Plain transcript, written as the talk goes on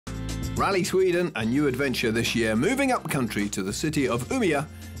Rally Sweden, a new adventure this year, moving up country to the city of Umeå,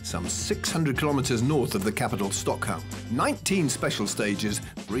 some 600 kilometres north of the capital Stockholm. 19 special stages,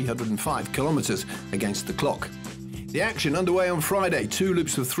 305 kilometres against the clock. The action underway on Friday, 2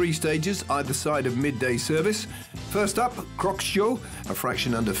 loops of 3 stages, either side of midday service. First up, Kroksjö, a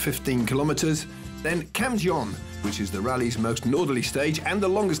fraction under 15 kilometres. Then Kamjon, which is the rally's most northerly stage and the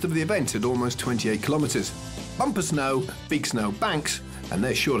longest of the event at almost 28 kilometres. Bumper snow, big snow banks, and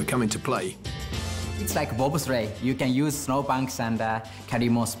they're sure to come into play. It's like a bobsleigh. You can use snowbanks and carry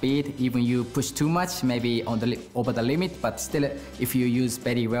more speed. Even you push too much, maybe over the limit, but still, if you use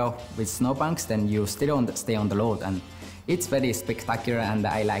very well with snowbanks, then you still stay on the load. And it's very spectacular, and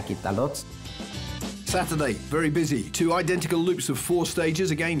I like it a lot. Saturday, very busy. 2 identical loops of 4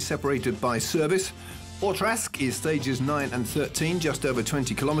 stages, again separated by service. Örträsk is stages 9 and 13, just over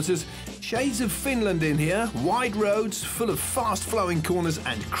 20 kilometres. Shades of Finland in here, wide roads full of fast-flowing corners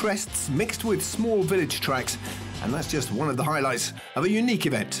and crests mixed with small village tracks. And that's just one of the highlights of a unique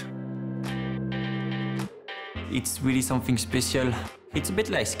event. It's really something special. It's a bit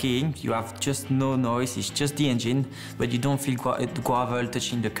like skiing. You have just no noise, it's just the engine, but you don't feel the gravel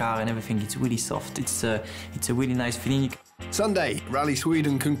touching the car and everything. It's really soft. It's a really nice feeling. Sunday, Rally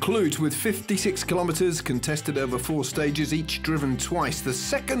Sweden concludes with 56 kilometres, contested over 4 stages, each driven twice. The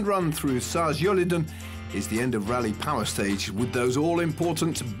second run through Sarsjöliden is the end of Rally Power Stage, with those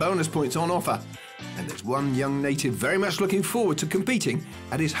all-important bonus points on offer. And there's one young native very much looking forward to competing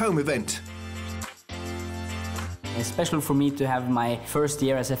at his home event. It's special for me to have my first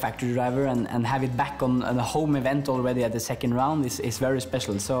year as a factory driver and have it back on a home event already at the second round is very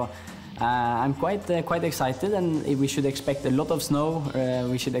special. So I'm quite excited, and we should expect a lot of snow.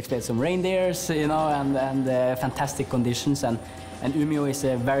 We should expect some reindeers, you know, and fantastic conditions. And Umeå is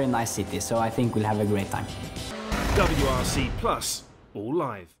a very nice city, so I think we'll have a great time. WRC Plus, all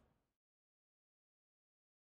live.